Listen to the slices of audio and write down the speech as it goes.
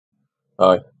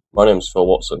Hi, my name is Phil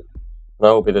Watson, and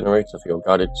I will be the narrator for your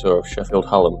guided tour of Sheffield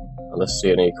Hallam and the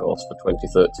C&E course for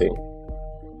 2013.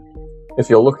 If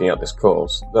you're looking at this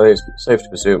course, then it is safe to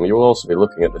presume you will also be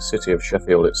looking at the city of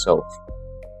Sheffield itself.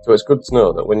 So it's good to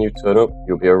know that when you turn up,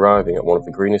 you'll be arriving at one of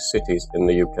the greenest cities in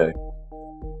the UK.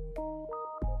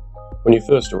 When you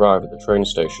first arrive at the train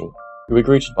station, you'll be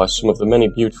greeted by some of the many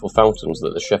beautiful fountains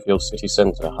that the Sheffield city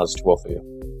centre has to offer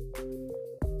you.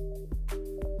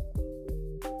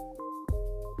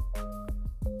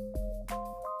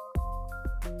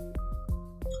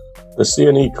 The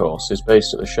C&E course is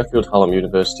based at the Sheffield Hallam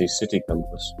University City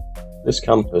campus. This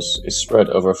campus is spread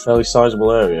over a fairly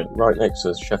sizable area right next to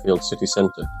the Sheffield city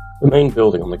centre. The main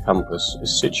building on the campus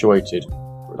is situated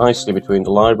nicely between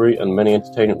the library and many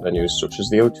entertainment venues such as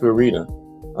the O2 Arena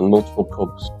and multiple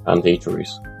pubs and eateries.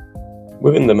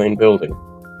 Within the main building,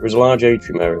 there is a large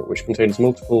atrium area which contains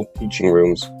multiple teaching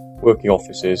rooms, working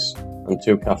offices and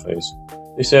 2 cafes.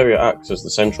 This area acts as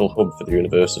the central hub for the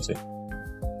university.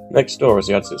 Next door is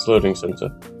the Asad Learning Centre.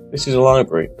 This is a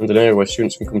library and an area where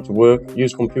students can come to work,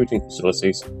 use computing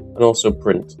facilities and also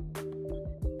print.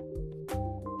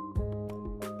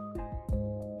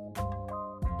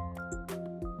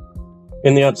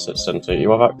 In the Asad Centre you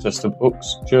have access to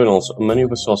books, journals and many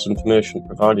other sources of information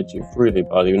provided to you freely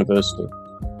by the university.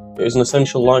 It is an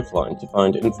essential lifeline to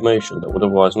find information that would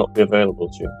otherwise not be available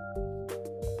to you.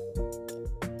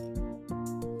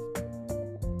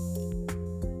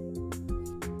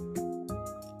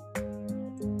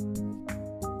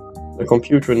 The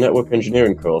Computer and Network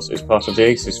Engineering course is part of the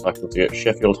ACES faculty at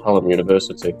Sheffield Hallam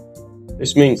University.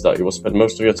 This means that you will spend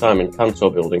most of your time in Cantor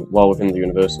building while within the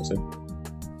university.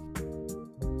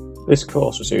 This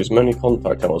course receives many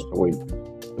contact hours per week.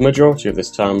 The majority of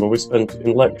this time will be spent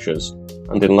in lectures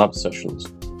and in lab sessions.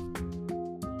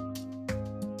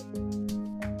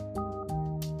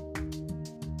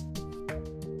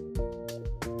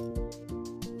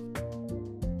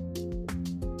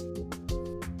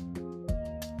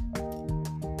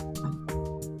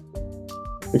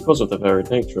 Because of the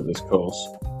varied nature of this course,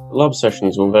 the lab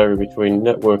sessions will vary between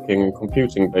networking and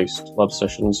computing-based lab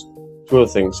sessions to other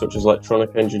things such as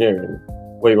electronic engineering,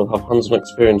 where you will have hands-on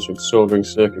experience with soldering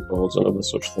circuit boards and other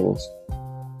such things.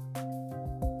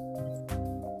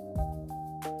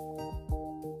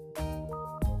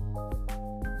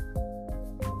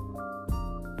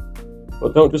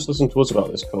 But don't just listen to us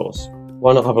about this course.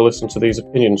 Why not have a listen to these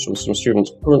opinions from some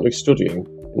students currently studying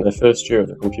in their first year of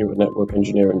the Computer Network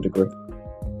Engineering degree?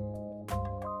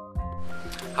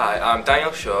 Hi, I'm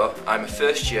Daniel Shaw. I'm a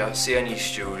first year C&E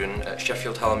student at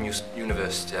Sheffield Hallam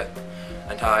University,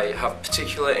 and I have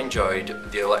particularly enjoyed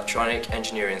the electronic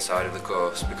engineering side of the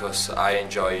course because I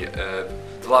enjoy the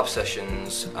lab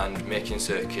sessions and making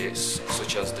circuits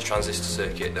such as the transistor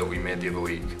circuit that we made the other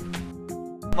week.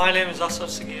 My name is Asad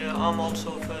Sagir. I'm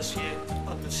also first year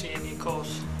at the C&E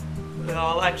course.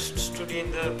 I like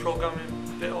studying the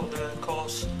programming bit of the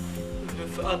course.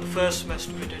 At the first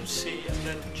semester we did C and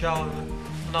then Java.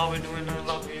 Now we're doing a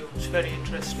lab view. It's very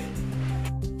interesting.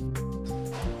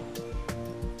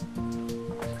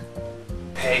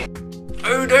 Hey.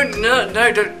 Oh, don't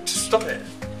stop it.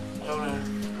 I don't want to.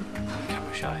 I'm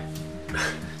camera shy.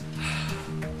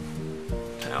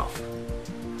 Turn it off.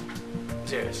 I'm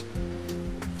serious.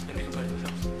 Nobody can play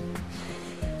themselves.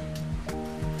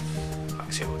 I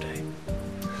can see it all day.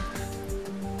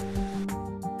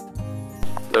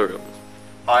 There we go.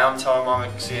 Hi, I'm Tom. I'm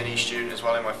a C&E student as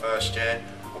well in my first year.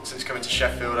 Since coming to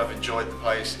Sheffield, I've enjoyed the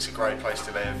place. It's a great place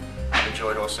to live. I've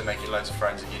enjoyed also making loads of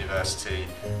friends at university,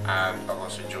 and I've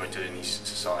also enjoyed doing these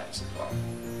societies as well.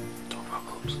 Talk about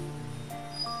clubs.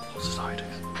 What societies?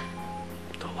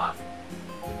 Don't laugh.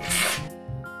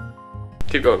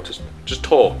 Keep going, just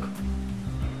talk.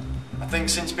 I think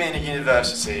since being at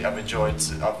university, I've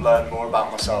learned more about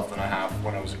myself than I have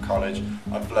when I was at college.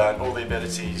 I've learned all the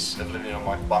abilities of living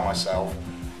by myself,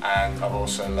 and I've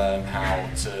also learned how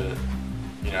to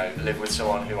live with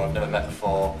someone who I've never met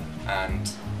before,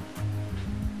 and